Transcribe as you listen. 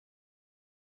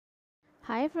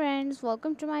Hi friends,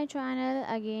 welcome to my channel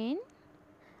again.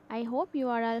 I hope you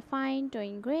are all fine,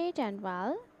 doing great and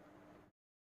well.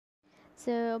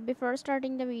 So before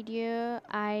starting the video,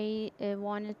 I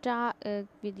want to talk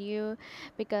with you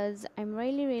because I'm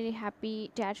really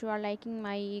happy that you are liking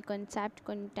my concept,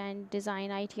 content, design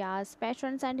ideas,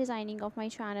 patterns and designing of my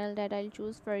channel that I'll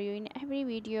choose for you in every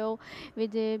video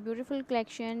with the beautiful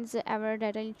collections ever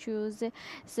that I'll choose.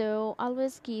 So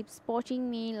always keep supporting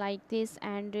me like this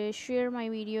and share my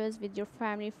videos with your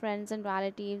family, friends and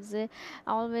relatives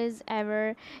always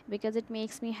ever, because it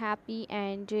makes me happy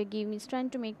and give me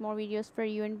strength to make more videos for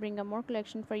you and bring a more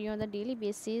collection for you on the daily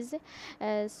basis.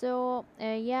 I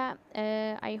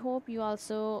hope you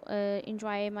also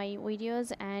enjoy my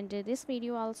videos and this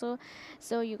video also.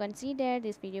 So you can see that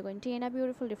this video contain a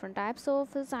beautiful different types of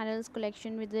sandals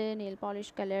collection with the nail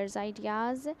polish colors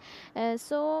ideas.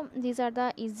 So these are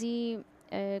the easy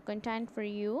content for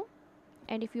you,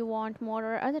 and if you want more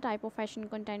or other type of fashion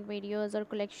content videos or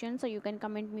collections, so you can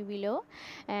comment me below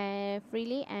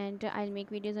freely, and I'll make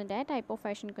videos on that type of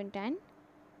fashion content.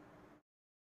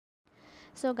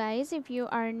 So guys, if you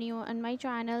are new on my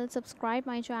channel, subscribe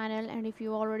my channel, and if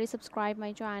you already subscribe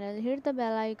my channel, hit the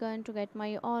bell icon to get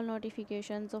my all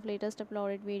notifications of latest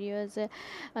uploaded videos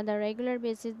on the regular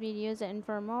basis videos. And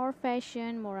for more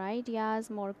fashion, more ideas,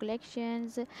 more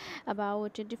collections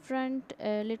about different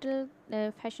little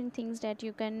fashion things that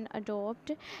you can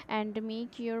adopt and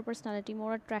make your personality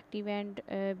more attractive and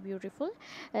beautiful.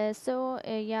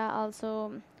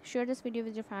 Also share this video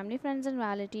with your family, friends and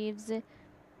relatives.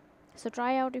 So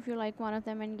try out if you like one of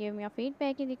them and give me a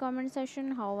feedback in the comment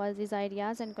section. How was these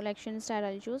ideas and collections that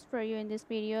I'll choose for you in this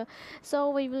video. So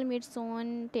we will meet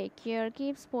soon. Take care,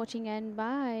 keep supporting, and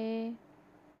bye.